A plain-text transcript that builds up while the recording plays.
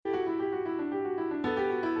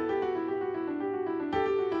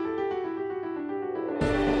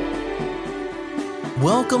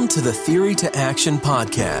Welcome to the Theory to Action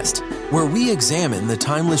podcast, where we examine the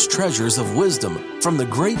timeless treasures of wisdom from the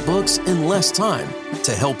great books in less time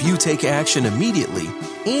to help you take action immediately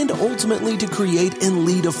and ultimately to create and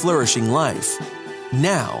lead a flourishing life.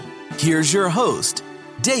 Now, here's your host,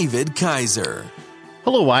 David Kaiser.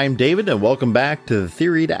 Hello, I'm David, and welcome back to the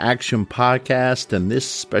Theory to Action podcast and this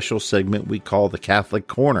special segment we call the Catholic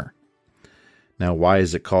Corner. Now, why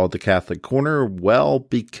is it called the Catholic Corner? Well,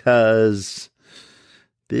 because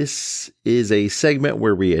this is a segment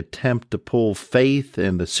where we attempt to pull faith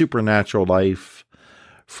and the supernatural life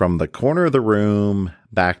from the corner of the room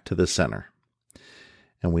back to the center.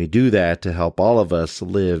 And we do that to help all of us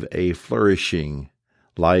live a flourishing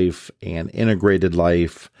life, an integrated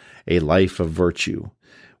life, a life of virtue.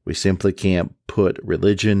 We simply can't put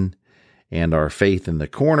religion and our faith in the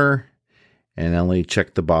corner and only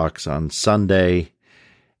check the box on Sunday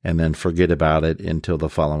and then forget about it until the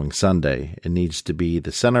following Sunday. It needs to be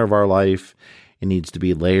the center of our life. It needs to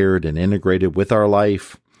be layered and integrated with our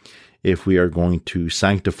life if we are going to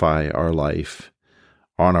sanctify our life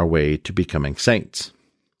on our way to becoming saints.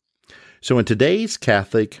 So in today's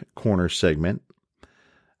Catholic Corner segment,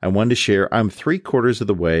 I wanted to share, I'm 3/4 of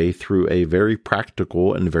the way through a very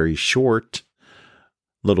practical and very short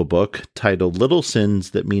little book titled Little Sins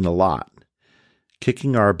That Mean a Lot: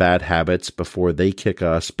 Kicking Our Bad Habits Before They Kick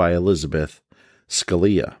Us by Elizabeth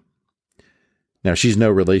Scalia. Now, she's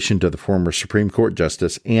no relation to the former Supreme Court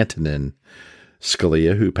Justice Antonin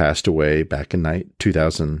Scalia, who passed away back in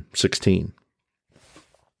 2016.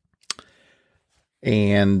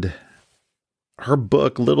 And her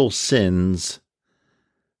book, Little Sins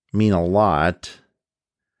Mean a Lot,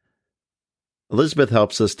 Elizabeth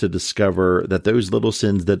helps us to discover that those little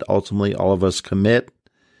sins that ultimately all of us commit,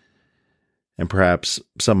 and perhaps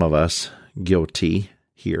some of us, guilty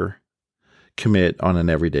here, commit on an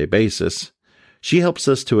everyday basis. She helps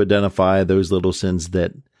us to identify those little sins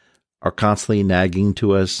that are constantly nagging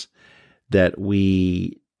to us, that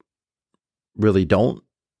we really don't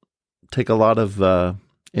take a lot of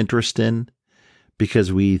interest in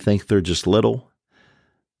because we think they're just little.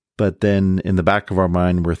 But then in the back of our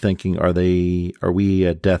mind, we're thinking, are we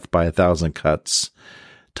a death by 1,000 cuts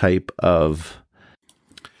type of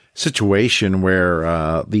situation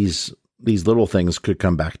where these little things could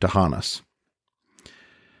come back to haunt us?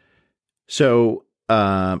 So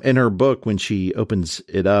in her book, when she opens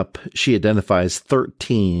it up, she identifies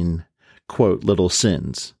 13, quote, little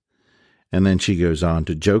sins. And then she goes on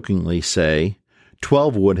to jokingly say,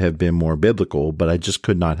 12 would have been more biblical, but I just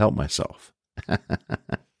could not help myself.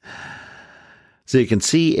 So you can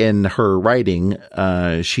see in her writing,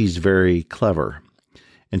 she's very clever,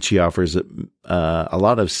 and she offers a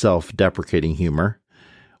lot of self-deprecating humor,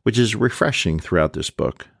 which is refreshing throughout this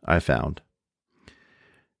book, I found.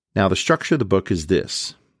 Now, the structure of the book is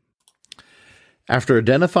this. After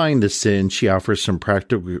identifying the sin, she offers some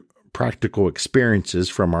practical experiences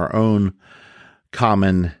from our own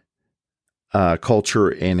common culture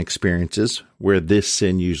and experiences where this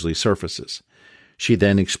sin usually surfaces. She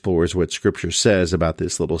then explores what Scripture says about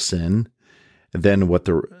this little sin, and then what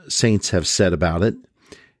the saints have said about it,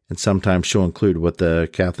 and sometimes she'll include what the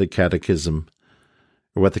Catholic Catechism,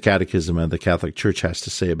 or what the Catechism of the Catholic Church has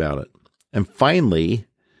to say about it. And finally,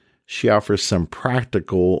 she offers some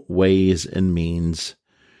practical ways and means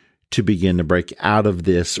to begin to break out of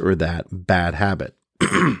this or that bad habit.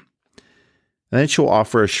 And then she'll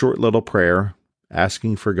offer a short little prayer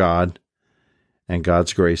asking for God and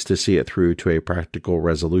God's grace to see it through to a practical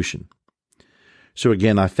resolution. So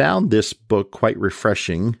again, I found this book quite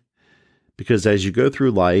refreshing because as you go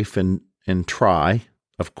through life and try,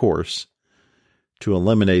 of course, to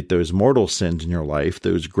eliminate those mortal sins in your life,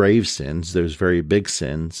 those grave sins, those very big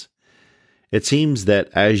sins, it seems that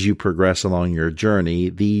as you progress along your journey,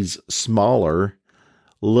 these smaller,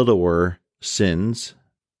 littler sins,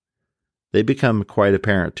 they become quite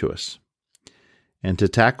apparent to us. And to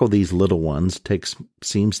tackle these little ones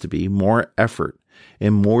seems to be more effort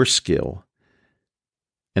and more skill,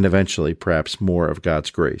 and eventually perhaps more of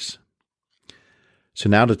God's grace. So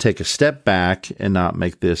now to take a step back and not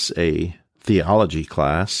make this a theology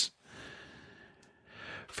class,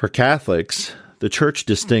 for Catholics, the Church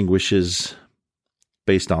distinguishes,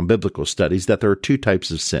 based on biblical studies, that there are two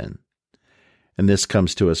types of sin. And this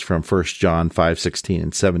comes to us from 1 John 5:16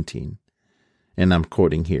 and 17. And I'm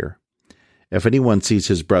quoting here. If anyone sees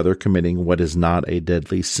his brother committing what is not a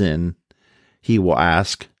deadly sin, he will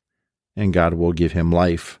ask, and God will give him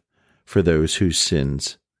life for those whose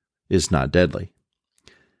sins is not deadly.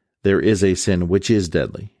 There is a sin which is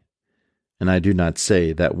deadly, and I do not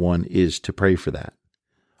say that one is to pray for that.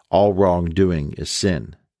 All wrongdoing is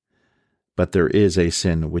sin. but there is a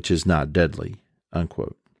sin which is not deadly,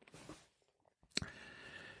 unquote.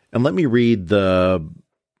 And let me read the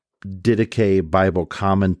Didache Bible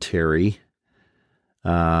Commentary,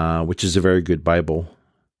 which is a very good Bible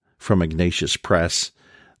from Ignatius Press.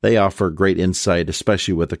 They offer great insight,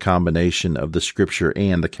 especially with the combination of the scripture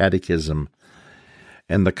and the catechism.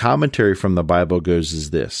 And the commentary from the Bible goes as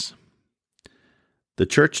this. The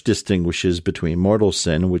Church distinguishes between mortal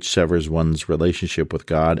sin, which severs one's relationship with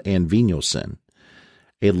God, and venial sin,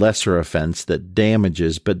 a lesser offense that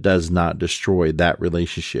damages but does not destroy that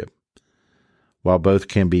relationship. While both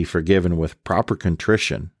can be forgiven with proper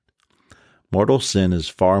contrition, mortal sin is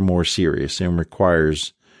far more serious and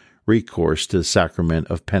requires recourse to the sacrament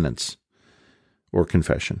of penance or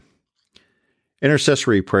confession.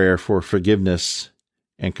 Intercessory prayer for forgiveness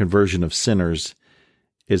and conversion of sinners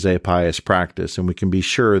is a pious practice, and we can be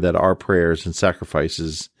sure that our prayers and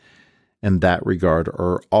sacrifices in that regard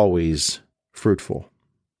are always fruitful.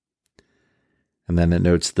 And then it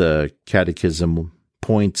notes the catechism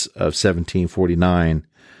points of 1749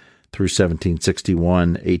 through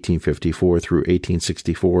 1761, 1854 through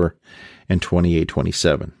 1864, and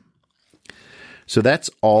 2827. So that's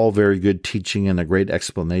all very good teaching and a great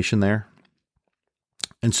explanation there.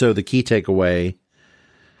 And so the key takeaway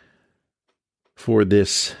for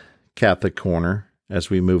this Catholic Corner as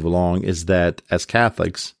we move along is that as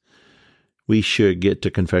Catholics, we should get to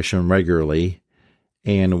confession regularly,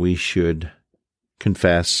 and we should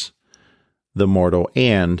confess the mortal,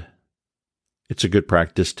 and it's a good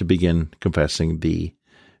practice to begin confessing the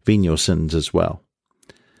venial sins as well.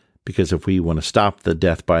 Because if we want to stop the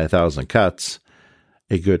death by 1,000 cuts,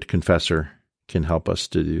 a good confessor can help us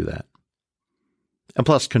to do that. And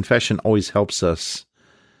plus, confession always helps us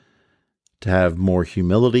to have more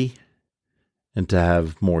humility and to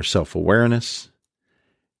have more self-awareness.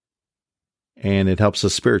 And it helps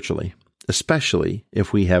us spiritually, especially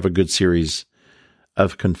if we have a good series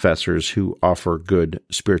of confessors who offer good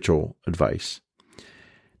spiritual advice.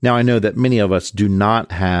 Now, I know that many of us do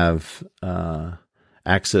not have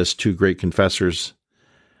access to great confessors,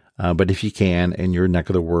 but if you can, in your neck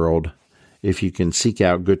of the world, if you can seek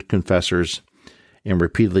out good confessors and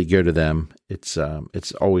repeatedly go to them, it's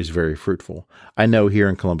always very fruitful. I know here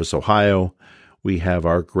in Columbus, Ohio, we have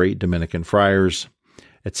our great Dominican friars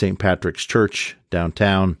at St. Patrick's Church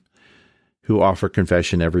downtown who offer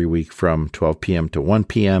confession every week from 12 p.m. to 1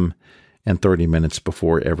 p.m. and 30 minutes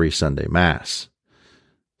before every Sunday Mass.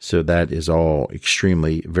 So that is all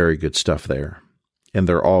extremely very good stuff there. And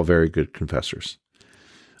they're all very good confessors.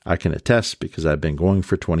 I can attest because I've been going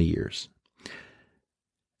for 20 years.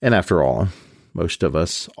 And after all, most of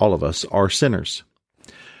us, all of us, are sinners.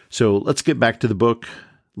 So let's get back to the book,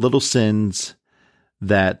 Little Sins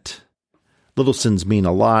Mean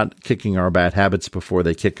a Lot, Kicking Our Bad Habits Before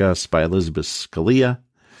They Kick Us by Elizabeth Scalia.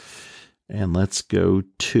 And let's go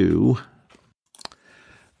to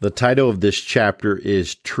the title of this chapter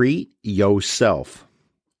is Treat Yourself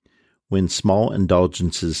When Small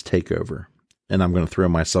Indulgences Take Over. And I'm going to throw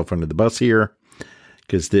myself under the bus here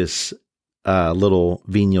because this little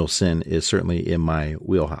venial sin is certainly in my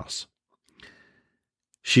wheelhouse.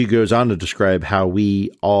 She goes on to describe how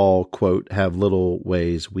we all, quote, have little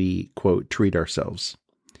ways we, quote, treat ourselves.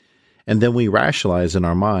 And then we rationalize in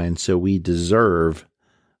our mind, so we deserve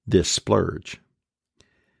this splurge.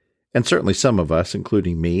 And certainly some of us,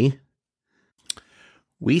 including me,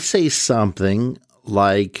 we say something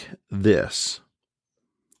like this.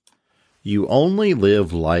 You only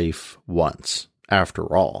live life once,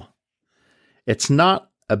 after all. It's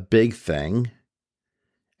not a big thing.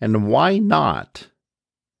 And why not?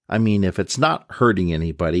 I mean, if it's not hurting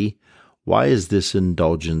anybody, why is this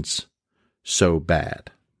indulgence so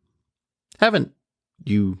bad? Haven't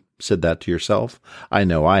you said that to yourself? I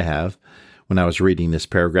know I have. When I was reading this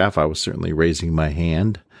paragraph, I was certainly raising my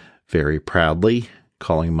hand very proudly,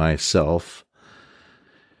 calling myself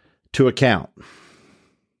to account.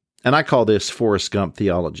 And I call this Forrest Gump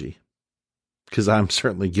theology, because I'm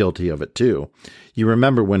certainly guilty of it too. You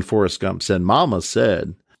remember when Forrest Gump said, Mama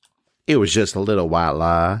said, it was just a little white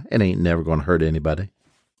lie. It ain't never going to hurt anybody.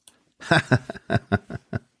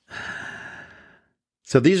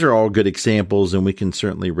 So these are all good examples, and we can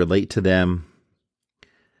certainly relate to them.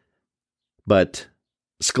 But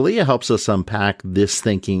Scalia helps us unpack this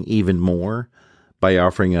thinking even more by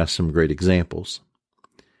offering us some great examples.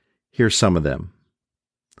 Here's some of them.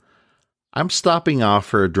 I'm stopping off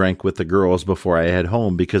for a drink with the girls before I head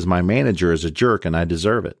home because my manager is a jerk and I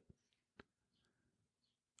deserve it.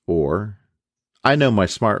 Or, I know my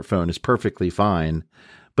smartphone is perfectly fine,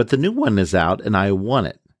 but the new one is out and I want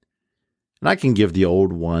it. And I can give the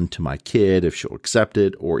old one to my kid if she'll accept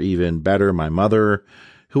it, or even better, my mother,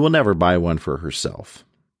 who will never buy one for herself.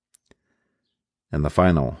 And the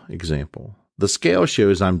final example. The scale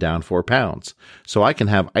shows I'm down 4 pounds, so I can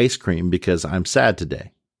have ice cream because I'm sad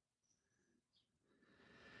today.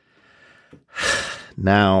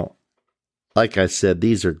 Now, like I said,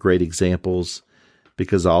 these are great examples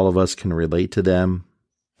because all of us can relate to them.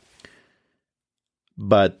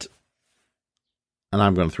 But, and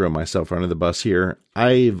I'm going to throw myself under the bus here,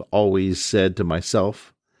 I've always said to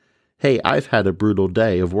myself, hey, I've had a brutal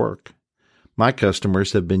day of work. My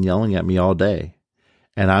customers have been yelling at me all day,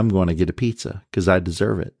 and I'm going to get a pizza because I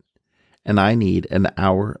deserve it. And I need an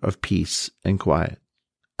hour of peace and quiet.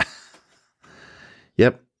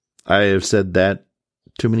 Yep, I have said that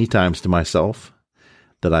too many times to myself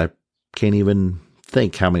that I can't even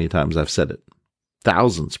think how many times I've said it.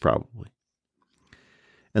 Thousands, probably.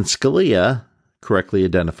 And Scalia correctly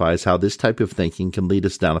identifies how this type of thinking can lead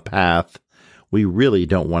us down a path we really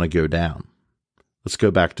don't want to go down. Let's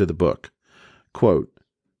go back to the book. Quote,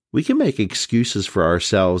 we can make excuses for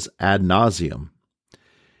ourselves ad nauseum.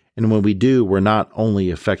 And when we do, we're not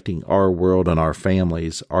only affecting our world and our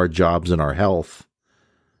families, our jobs and our health,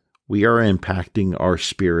 we are impacting our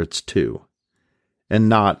spirits too, and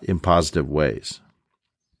not in positive ways.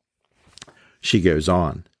 She goes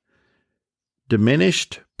on.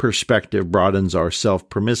 Diminished perspective broadens our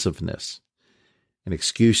self-permissiveness, and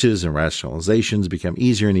excuses and rationalizations become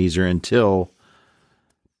easier and easier until,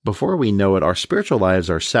 before we know it, our spiritual lives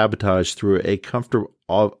are sabotaged through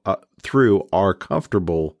our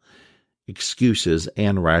comfortable excuses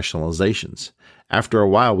and rationalizations. After a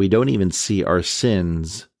while, we don't even see our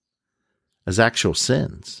sins as actual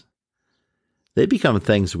sins. They become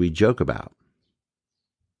things we joke about.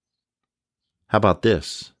 How about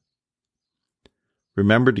this?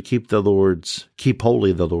 Remember to keep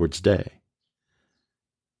holy the Lord's day.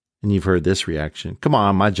 And you've heard this reaction. Come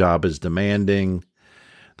on, my job is demanding.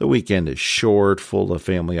 The weekend is short, full of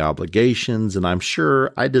family obligations, and I'm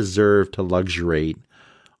sure I deserve to luxuriate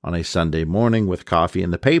on a Sunday morning with coffee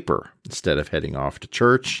and the paper instead of heading off to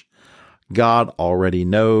church. God already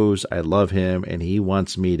knows I love him and he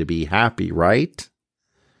wants me to be happy, right?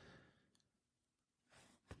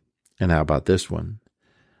 And how about this one?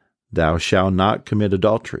 Thou shalt not commit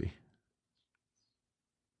adultery.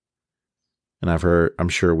 And I'm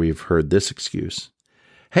sure we've heard this excuse.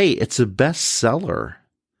 Hey, it's a bestseller.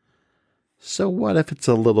 So what if it's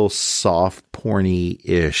a little soft,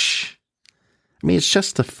 porny-ish? I mean, it's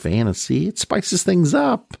just a fantasy. It spices things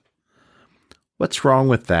up. What's wrong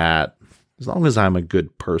with that? As long as I'm a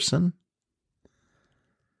good person.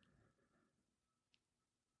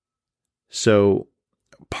 So,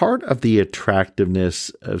 part of the attractiveness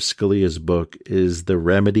of Scalia's book is the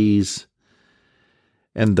remedies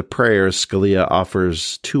and the prayers Scalia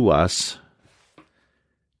offers to us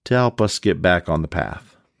to help us get back on the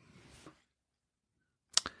path.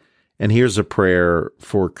 And here's a prayer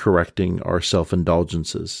for correcting our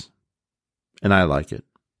self-indulgences. And I like it.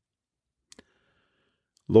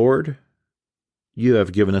 Lord, you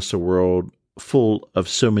have given us a world full of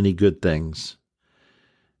so many good things.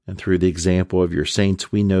 And through the example of your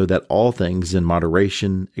saints, we know that all things in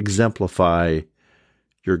moderation exemplify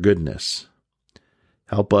your goodness.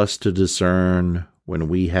 Help us to discern when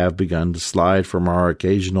we have begun to slide from our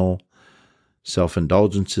occasional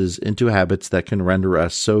self-indulgences into habits that can render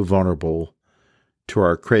us so vulnerable to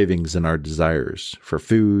our cravings and our desires for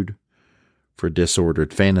food, for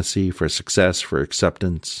disordered fantasy, for success, for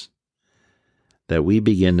acceptance, that we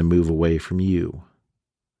begin to move away from you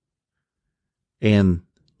and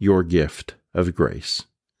your gift of grace.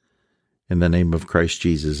 In the name of Christ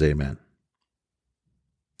Jesus, amen.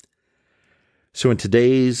 So in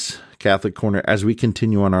today's Catholic Corner, as we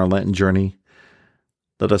continue on our Lenten journey,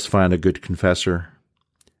 let us find a good confessor,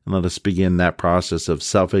 and let us begin that process of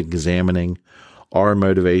self-examining our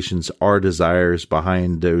motivations, our desires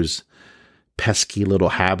behind those pesky little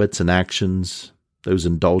habits and actions, those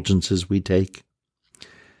indulgences we take.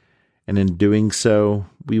 And in doing so,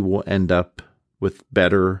 we will end up with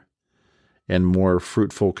better and more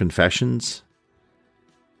fruitful confessions.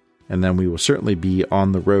 And then we will certainly be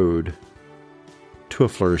on the road to a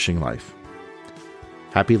flourishing life.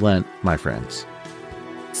 Happy Lent, my friends.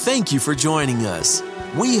 Thank you for joining us.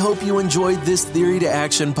 We hope you enjoyed this Theory to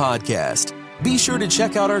Action podcast. Be sure to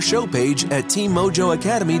check out our show page at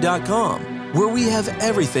teammojoacademy.com, where we have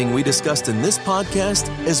everything we discussed in this podcast,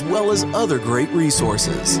 as well as other great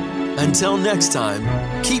resources. Until next time,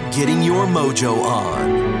 keep getting your mojo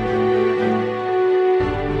on.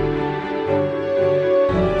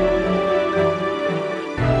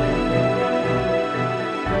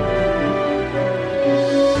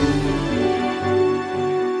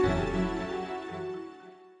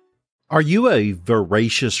 Are you a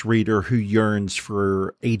voracious reader who yearns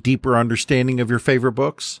for a deeper understanding of your favorite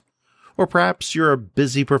books? Or perhaps you're a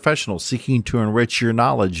busy professional seeking to enrich your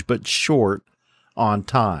knowledge but short on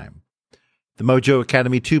time. The Mojo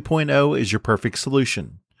Academy 2.0 is your perfect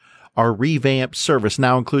solution. Our revamped service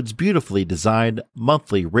now includes beautifully designed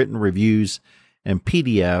monthly written reviews and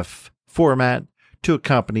PDF format to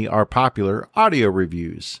accompany our popular audio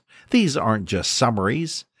reviews. These aren't just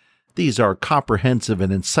summaries. These are comprehensive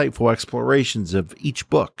and insightful explorations of each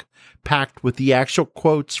book, packed with the actual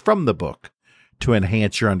quotes from the book to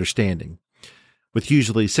enhance your understanding. With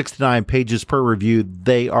usually 69 pages per review,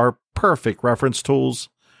 they are perfect reference tools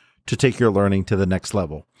to take your learning to the next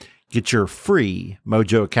level. Get your free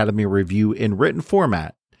Mojo Academy review in written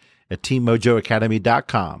format at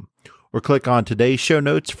teammojoacademy.com or click on today's show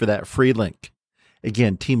notes for that free link.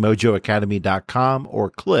 Again, teammojoacademy.com or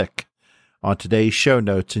click on today's show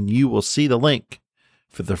notes and you will see the link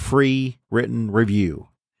for the free written review.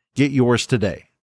 Get yours today.